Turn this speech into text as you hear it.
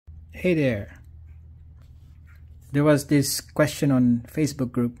Hey there. There was this question on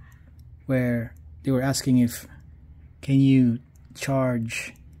Facebook group where they were asking if can you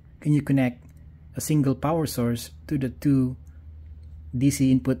connect a single power source to the two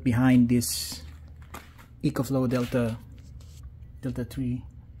DC input behind this EcoFlow Delta 3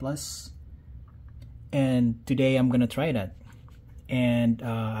 Plus, and today I'm gonna try that, and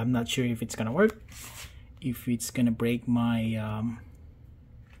I'm not sure if it's gonna work, if it's gonna break my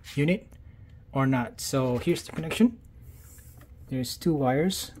unit or not. So here's the connection. There's two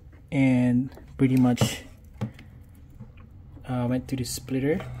wires and pretty much went to the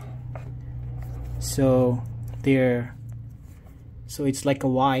splitter, so it's like a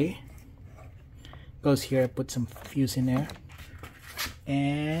Y goes here. I put some fuse in there,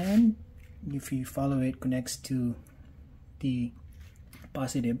 and if you follow it, connects to the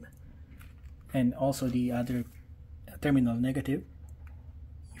positive and also the other terminal negative.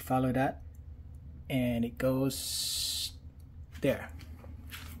 You follow that and it goes there.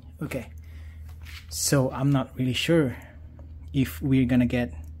 Okay, so I'm not really sure if we're gonna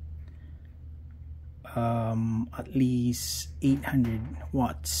get at least 800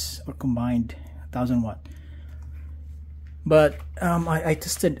 watts or combined 1000 watt, but I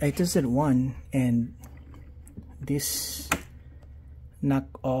tested one, and this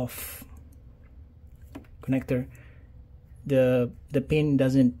knockoff connector, the pin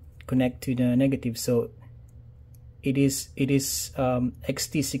doesn't connect to the negative, so it is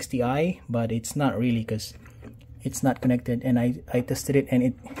XT60i, but it's not really, because it's not connected, and I tested it,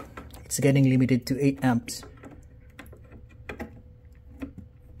 and it's getting limited to 8 amps.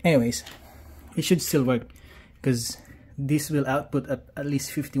 Anyways, it should still work, because this will output at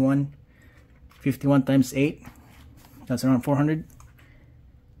least 51 times 8, that's around 400.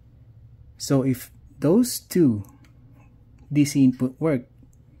 So if those two DC input work,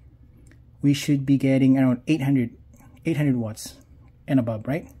 we should be getting around 800 watts and above,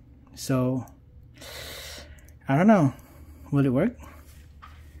 right? So I don't know, will it work?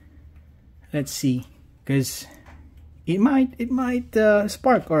 Let's see, because it might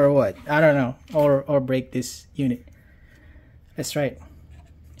spark or what, I don't know, or break this unit. Let's try it.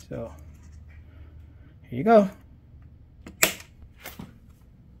 So here you go.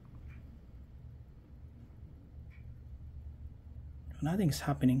 Nothing's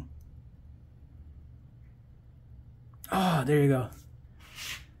happening. Oh, there you go.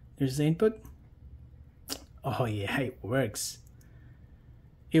 There's the input. Oh yeah, it works.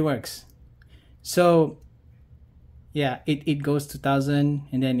 It works. So yeah, it goes to 1000,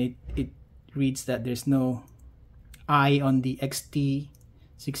 and then it reads that there's no I on the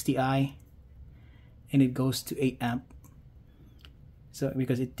XT60i, and it goes to 8 amp. So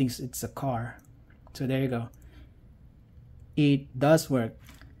because it thinks it's a car. So there you go. It does work.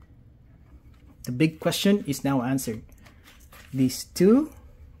 The big question is now answered. This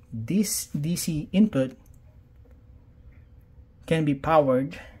DC input can be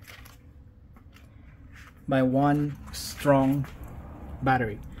powered by one strong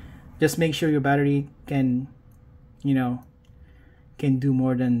battery. Just make sure your battery can do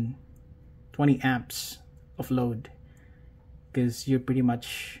more than 20 amps of load, because you're pretty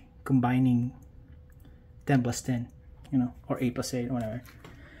much combining 10 plus 10, or 8 plus 8, whatever.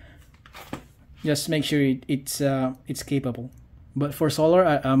 Just make sure it's capable. But for solar,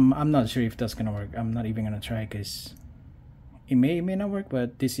 I'm not sure if that's gonna work. I'm not even gonna try, because it may not work.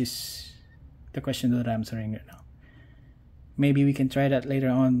 But this is the question that I'm answering right now. Maybe we can try that later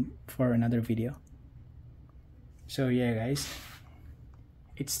on for another video. So yeah, guys,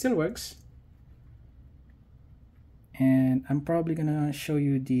 it still works, and I'm probably gonna show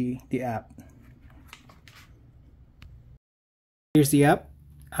you the app. Here's the app.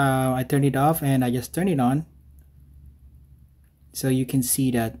 I turned it off and I just turned it on, so you can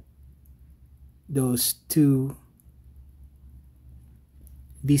see that those two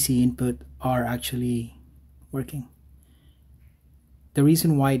DC input are actually working. The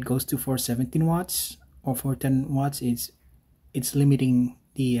reason why it goes to 417 watts or 410 watts is it's limiting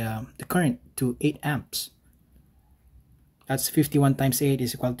the current to 8 amps. That's 51 times 8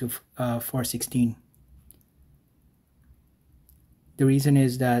 is equal to 416. The reason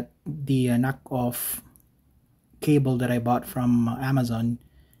is that the knockoff cable that I bought from Amazon,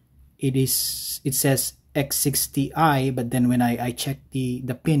 it says X60i, but then when I check the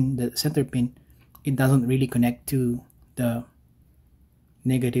pin, the center pin, it doesn't really connect to the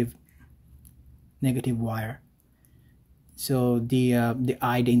negative wire. So the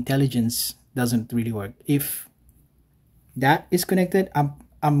intelligence doesn't really work. If that is connected,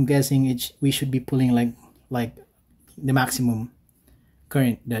 I'm guessing we should be pulling like the maximum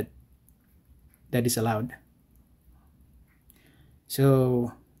current that that is allowed.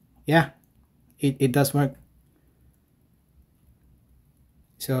 So yeah, it does work.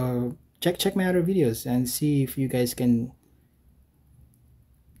 So check my other videos and see if you guys can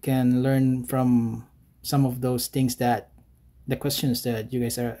learn from some of those things, that the questions that you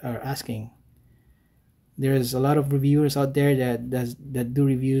guys are asking. There's a lot of reviewers out there that do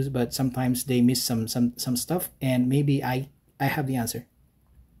reviews, but sometimes they miss some stuff, and maybe I have the answer.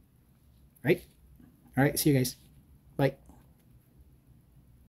 Right? All right, see you guys.